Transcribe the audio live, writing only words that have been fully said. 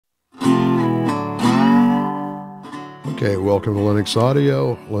Okay, welcome to Linux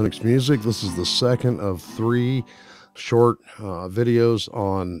Audio, Linux Music. This is the second of 3 short videos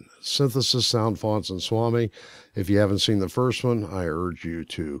on synthesis, sound fonts, and swami. If you haven't seen the first one, I urge you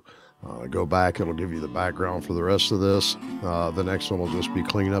to go back. It'll give you the background for the rest of this. The next one will just be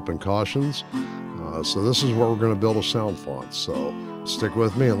cleanup and cautions. So this is where we're going to build a sound font. So stick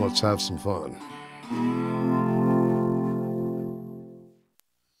with me and let's have some fun.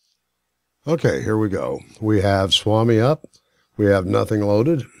 Okay, here we go. We have swami up. We have nothing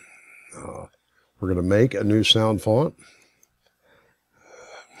loaded. We're going to make a new sound font.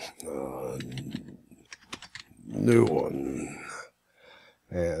 New one.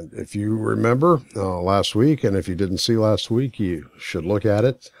 And if you remember last week, and if you didn't see last week, you should look at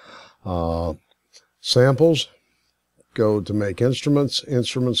it. Samples go to make instruments.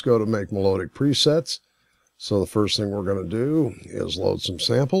 Instruments go to make melodic presets. So the first thing we're going to do is load some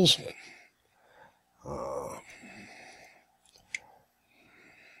samples.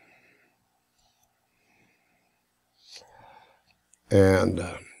 And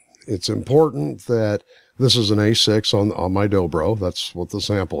it's important that this is an A6 on my dobro. That's what the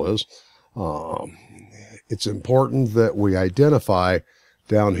sample is. It's important that we identify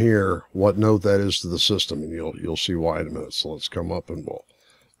down here what note that is to the system, and you'll see why in a minute. So let's come up and we'll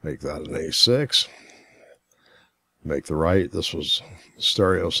make that an A6. Make the right. This was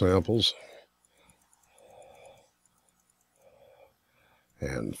stereo samples.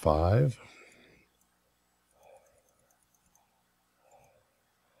 And 5.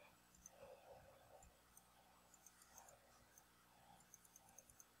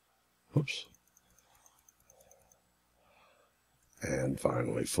 Oops. And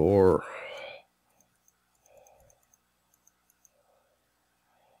finally 4.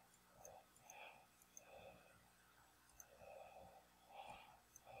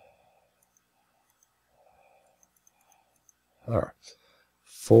 All right.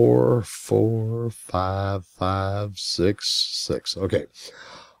 4, 4, 5, 5, 6, 6. Okay.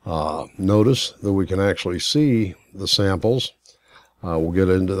 Notice that we can actually see the samples. We'll get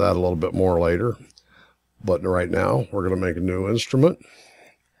into that a little bit more later. But right now, we're going to make a new instrument.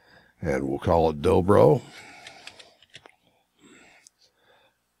 And we'll call it dobro.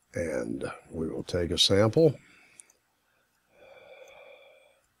 And we will take a sample.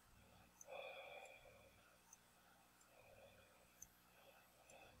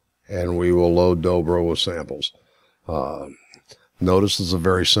 And we will load dobro with samples. Notice this is a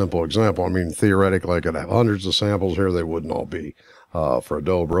very simple example. I mean, theoretically, I could have hundreds of samples here. They wouldn't all be for a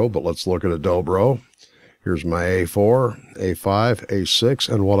dobro, but let's look at a dobro. Here's my A4, A5, A6,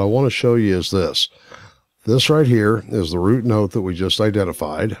 and what I want to show you is this. This right here is the root note that we just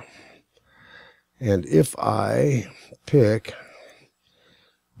identified. And if I pick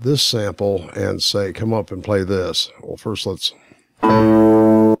this sample and say, come up and play this. Well, first let's...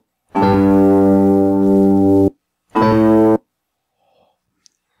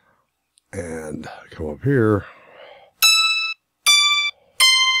 And come up here.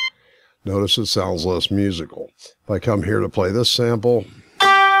 Notice it sounds less musical. If I come here to play this sample,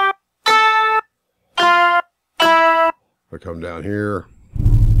 if I come down here,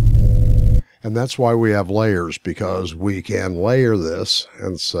 and that's why we have layers, because we can layer this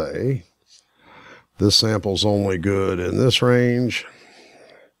and say, this sample's only good in this range.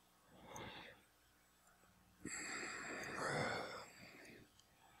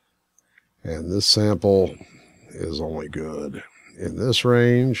 And this sample is only good in this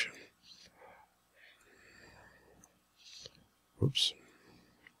range. Oops.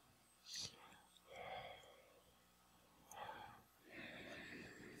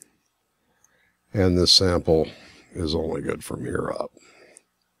 And this sample is only good from here up.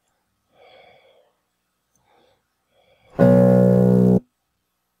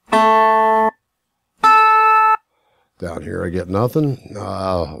 Down here I get nothing.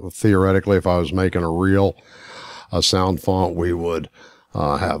 Theoretically, if I was making a sound font, we would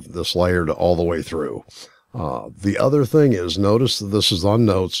have this layered all the way through. The other thing is, notice that this is on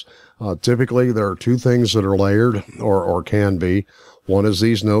notes. Typically, there are 2 things that are layered, or can be. One is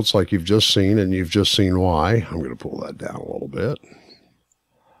these notes like you've just seen, and you've just seen why. I'm going to pull that down a little bit.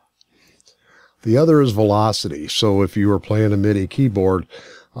 The other is velocity. So if you were playing a MIDI keyboard,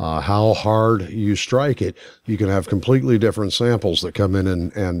 how hard you strike it, you can have completely different samples that come in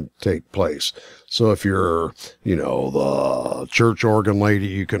and take place. So if you're, the church organ lady,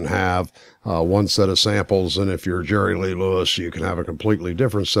 you can have one set of samples, and if you're Jerry Lee Lewis, you can have a completely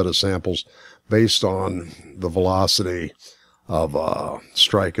different set of samples based on the velocity of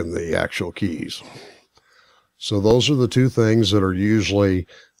striking the actual keys. So those are the 2 things that are usually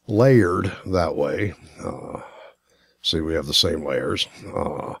layered that way. See, we have the same layers.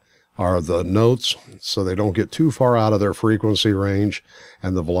 Are the notes, so they don't get too far out of their frequency range,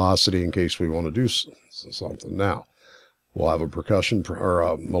 and the velocity in case we want to do something. Now, we'll have a percussion or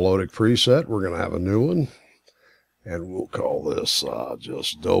a melodic preset. We're going to have a new one, and we'll call this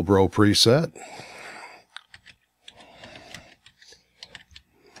just dobro preset.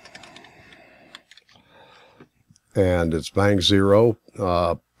 And it's Bank 0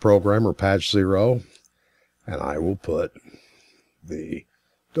 program or patch 0, and I will put the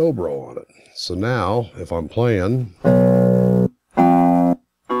dobro on it. So now, if I'm playing,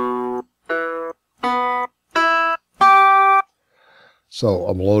 so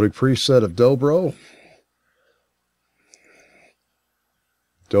a melodic preset of dobro.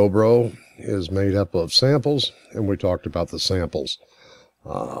 Dobro is made up of samples, and we talked about the samples.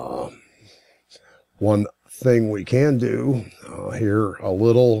 One thing we can do here, a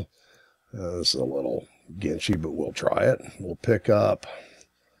little, it's a little ginchy, but we'll try it. We'll pick up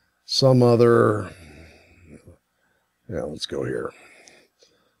some other, let's go here.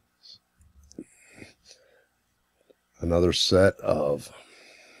 Another set of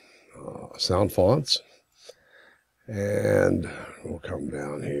sound fonts. And we'll come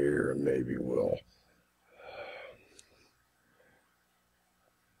down here and maybe we'll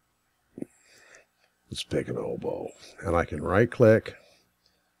let's pick an oboe. And I can right click,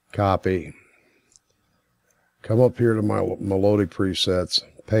 copy, come up here to my melodic presets,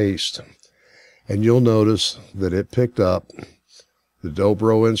 paste, and you'll notice that it picked up the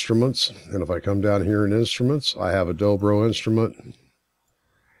dobro instruments. And if I come down here in instruments, I have a dobro instrument,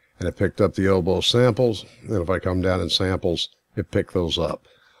 and it picked up the oboe samples. And if I come down in samples, it picked those up.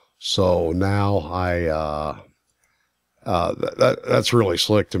 So now that's really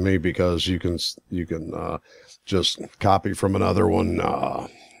slick to me, because you can just copy from another one,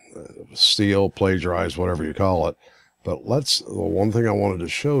 steal, plagiarize, whatever you call it. But the one thing I wanted to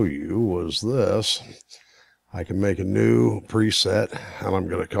show you was this. I can make a new preset, and I'm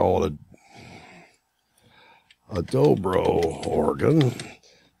going to call it a dobro organ,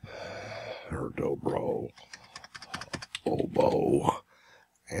 or dobro oboe.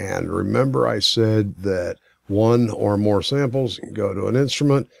 And remember, I said that one or more samples go to an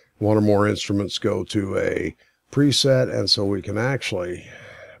instrument, one or more instruments go to a preset, and so we can actually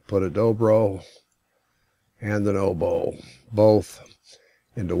put a dobro and an oboe both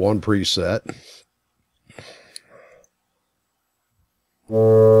into one preset.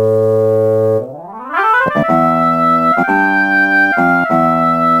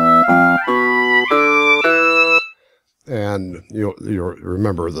 And you'll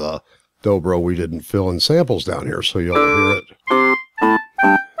remember the dobro, we didn't fill in samples down here, so you'll hear it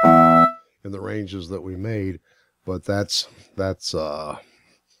in the ranges that we made. But that's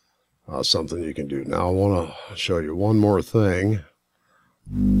something you can do. Now I want to show you one more thing.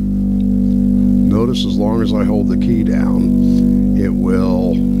 Notice as long as I hold the key down, it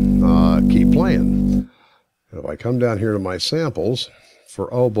will keep playing. If I come down here to my samples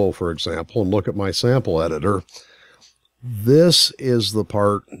for oboe, for example, and look at my sample editor, this is the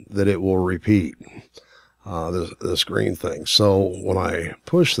part that it will repeat, this green thing. So when I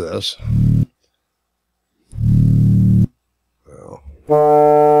push this, and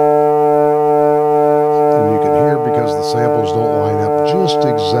you can hear, because the samples don't line up just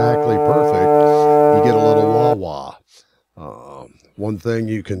exactly perfect, you get a little wah-wah. One thing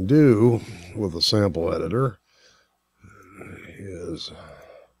you can do with the sample editor is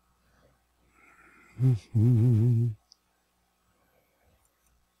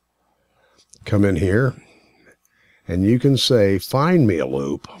come in here, and you can say, find me a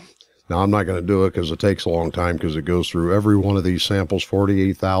loop. Now, I'm not going to do it because it takes a long time, because it goes through every one of these samples,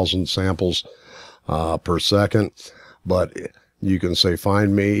 48,000 samples per second. But you can say,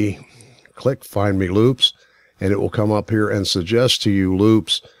 find me, click find me loops, and it will come up here and suggest to you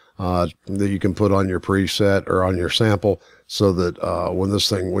loops that you can put on your preset or on your sample, so that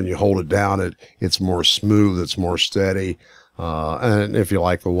when you hold it down, it's more smooth, it's more steady. And if you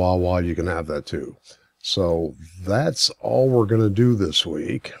like the wah-wah, you can have that too. So that's all we're going to do this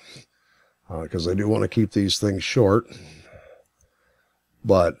week, because I do want to keep these things short.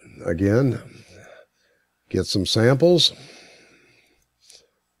 But again, get some samples,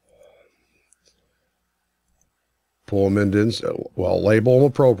 pull them into, label them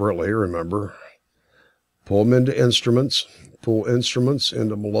appropriately, remember. Pull them into instruments, pull instruments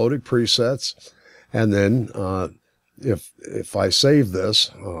into melodic presets, and then if I save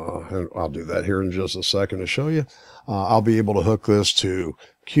this, and I'll do that here in just a second to show you, I'll be able to hook this to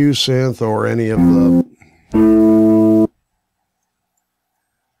QSynth or any of the, I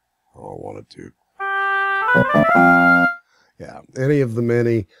wanted to. Yeah, any of the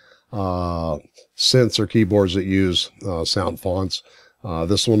many synths or keyboards that use sound fonts,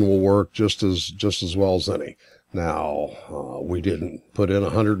 this one will work just as well as any. Now, we didn't put in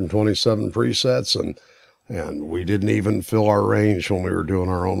 127 presets, and we didn't even fill our range when we were doing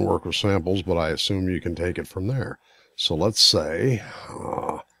our own work with samples, but I assume you can take it from there. So let's say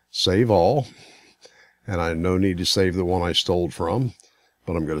save all, and I no need to save the one I stole from,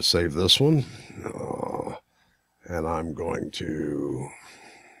 but I'm going to save this one, and I'm going to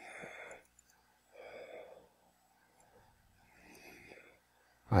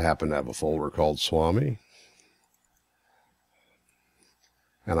I happen to have a folder called Swami,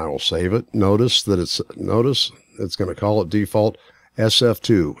 and I will save it. Notice it's going to call it default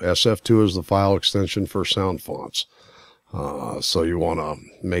SF2. SF2 is the file extension for sound fonts. So you want to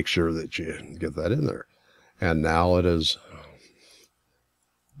make sure that you get that in there. And now it has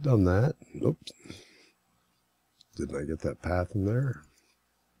done that. Oops. Didn't I get that path in there?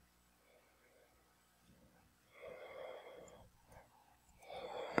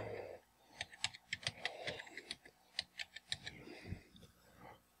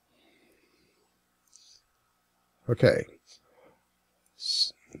 Okay.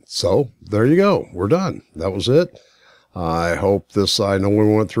 So there you go. We're done. That was it. I hope I know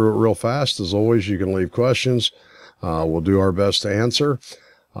we went through it real fast. As always, you can leave questions. We'll do our best to answer.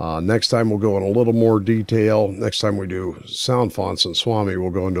 Next time we'll go in a little more detail. Next time we do sound fonts and Swami, we'll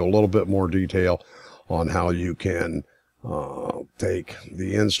go into a little bit more detail on how you can take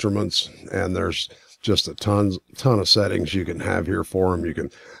the instruments, and there's just a ton of settings you can have here for them. You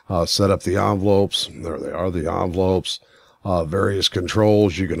can set up the envelopes. There they are, the envelopes. Various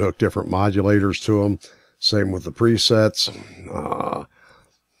controls. You can hook different modulators to them. Same with the presets.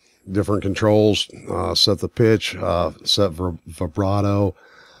 Different controls. Set the pitch. Set vibrato.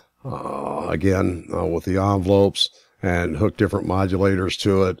 Again, with the envelopes, and hook different modulators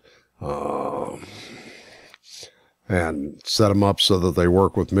to it. And set them up so that they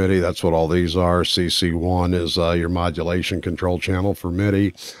work with MIDI. That's what all these are. CC1 is your modulation control channel for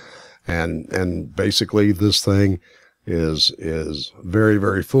MIDI. And basically this thing is very,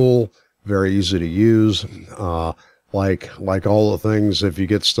 very full, very easy to use. Like all the things, if you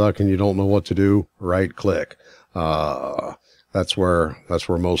get stuck and you don't know what to do, right click. That's where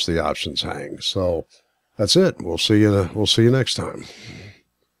most of the options hang. So that's it. We'll see you next time.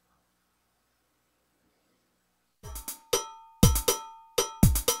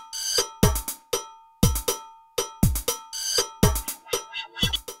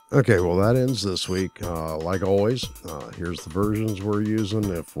 Okay, well, that ends this week. Like always, here's the versions we're using.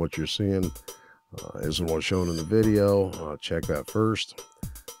 If what you're seeing isn't what's shown in the video, check that first.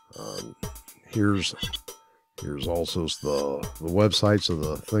 Here's also the websites of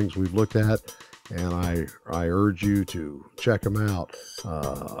the things we've looked at, and I urge you to check them out.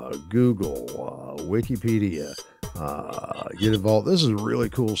 Google, Wikipedia, get involved. This is really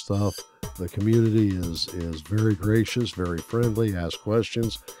cool stuff. The community is very gracious, very friendly, ask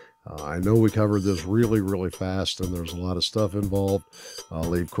questions. I know we covered this really, really fast, and there's a lot of stuff involved.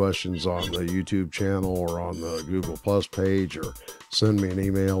 Leave questions on the YouTube channel or on the Google Plus page, or send me an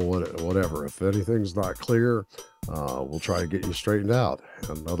email, whatever. If anything's not clear, we'll try to get you straightened out.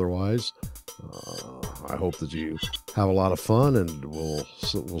 And otherwise, I hope that you have a lot of fun, and we'll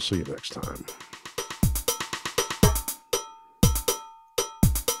see you next time.